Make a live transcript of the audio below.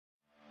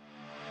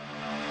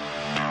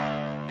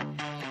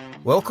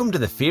Welcome to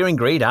the Fear and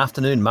Greed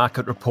Afternoon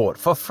Market Report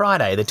for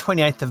Friday, the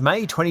 28th of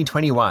May,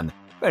 2021.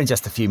 Where in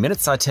just a few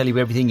minutes, I tell you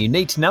everything you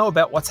need to know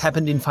about what's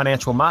happened in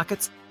financial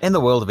markets and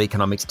the world of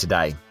economics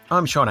today.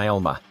 I'm Sean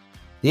Aylmer.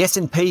 The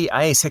S&P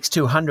ASX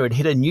 200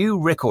 hit a new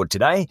record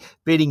today,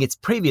 beating its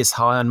previous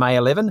high on May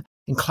 11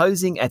 and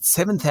closing at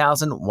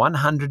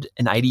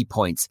 7,180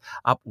 points,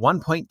 up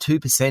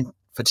 1.2%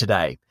 for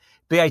today.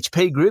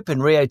 BHP Group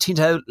and Rio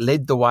Tinto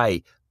led the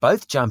way,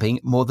 both jumping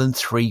more than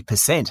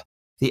 3%.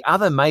 The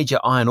other major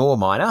iron ore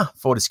miner,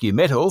 Fortescue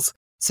Metals,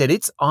 said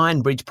its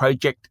Iron Bridge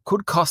project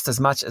could cost as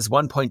much as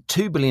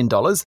 $1.2 billion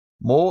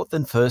more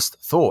than first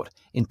thought,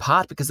 in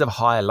part because of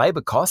higher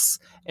labour costs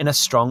and a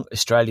strong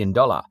Australian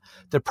dollar.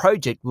 The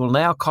project will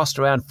now cost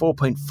around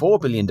 $4.4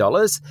 billion,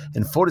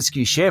 and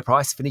Fortescue's share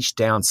price finished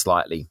down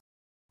slightly.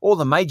 All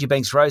the major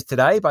banks rose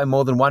today by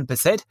more than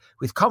 1%,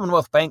 with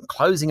Commonwealth Bank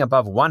closing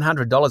above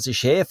 $100 a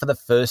share for the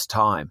first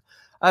time.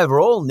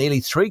 Overall, nearly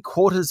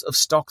three-quarters of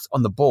stocks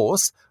on the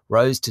bourse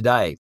rose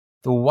today.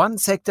 The one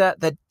sector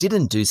that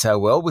didn't do so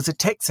well was the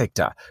tech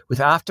sector, with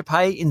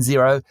Afterpay and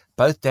Xero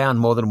both down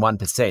more than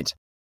 1%.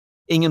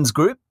 Ingham's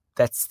Group,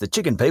 that's the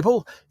chicken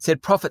people,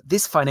 said profit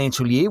this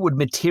financial year would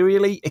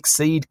materially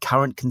exceed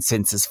current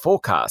consensus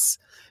forecasts.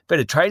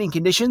 Better trading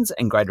conditions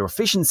and greater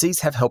efficiencies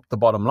have helped the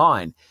bottom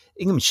line.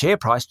 Ingham's share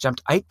price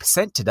jumped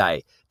 8%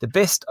 today, the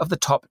best of the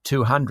top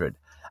 200.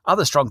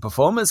 Other strong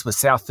performers were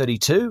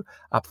South32,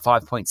 up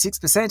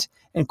 5.6%,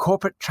 and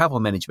Corporate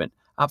Travel Management,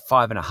 up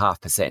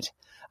 5.5%.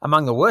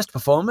 Among the worst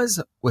performers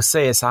were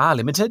CSR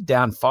Limited,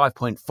 down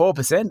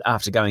 5.4%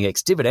 after going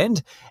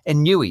ex-dividend,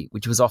 and Newey,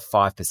 which was off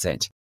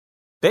 5%.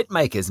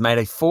 BetMakers made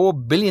a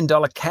 $4 billion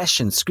cash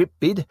and scrip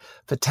bid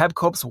for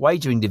Tabcorp's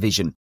wagering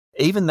division,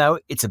 even though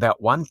it's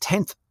about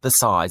 1/10 the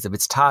size of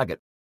its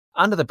target.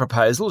 Under the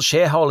proposal,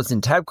 shareholders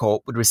in Tabcorp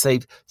would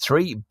receive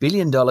 $3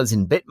 billion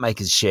in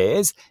BetMakers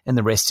shares and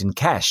the rest in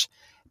cash.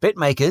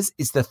 BetMakers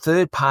is the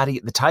third party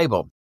at the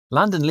table.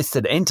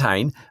 London-listed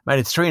Entain made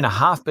a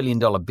 $3.5 billion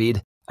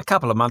bid a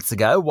couple of months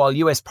ago, while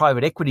US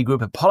private equity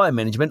group Apollo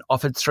Management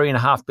offered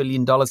 $3.5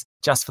 billion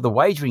just for the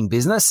wagering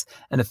business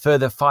and a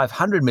further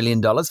 $500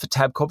 million for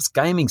Tabcorp's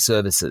gaming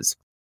services.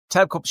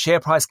 Tabcorp's share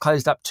price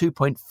closed up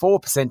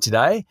 2.4%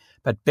 today,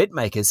 but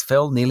BetMakers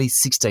fell nearly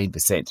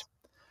 16%.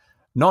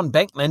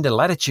 Non-bank lender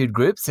Latitude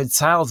Group said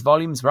sales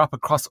volumes were up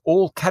across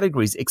all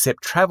categories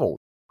except travel,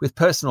 with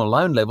personal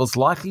loan levels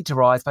likely to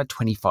rise by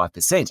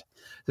 25%.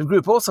 The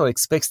group also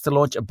expects to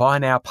launch a buy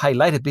now, pay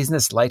later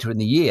business later in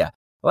the year.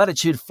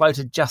 Latitude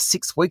floated just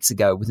 6 weeks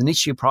ago with an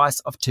issue price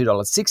of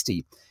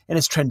 $2.60 and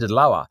has trended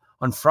lower.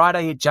 On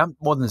Friday, it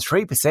jumped more than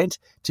 3%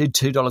 to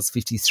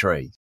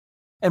 $2.53.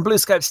 And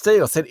BlueScope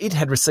Steel said it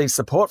had received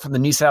support from the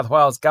New South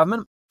Wales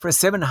government for a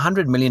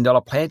 $700 million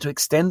plan to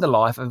extend the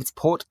life of its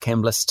Port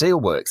Kembla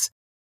Steelworks.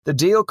 The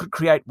deal could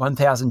create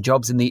 1,000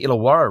 jobs in the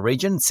Illawarra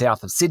region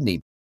south of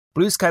Sydney.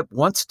 BlueScope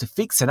wants to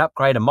fix and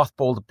upgrade a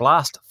mothballed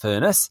blast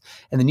furnace,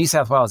 and the New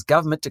South Wales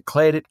government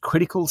declared it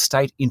critical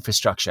state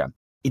infrastructure.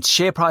 Its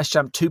share price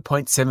jumped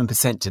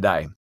 2.7%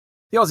 today.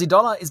 The Aussie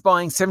dollar is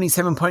buying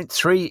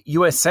 77.3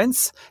 US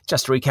cents.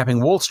 Just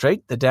recapping Wall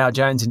Street, the Dow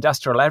Jones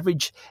Industrial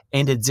Average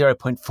ended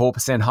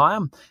 0.4%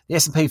 higher. The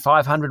S&P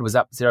 500 was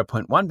up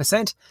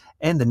 0.1%,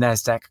 and the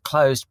Nasdaq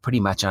closed pretty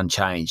much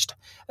unchanged.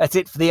 That's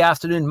it for the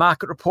afternoon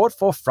market report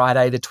for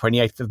Friday, the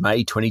 28th of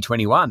May,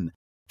 2021.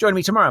 Join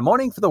me tomorrow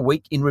morning for the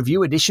Week in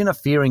Review edition of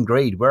Fear and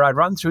Greed, where I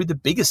run through the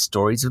biggest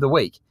stories of the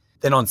week.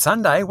 Then on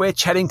Sunday, we're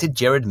chatting to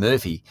Gerard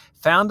Murphy,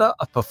 founder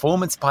of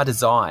Performance by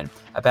Design,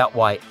 about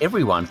why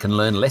everyone can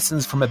learn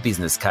lessons from a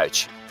business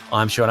coach.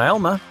 I'm Sean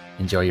Aylmer.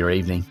 Enjoy your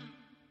evening.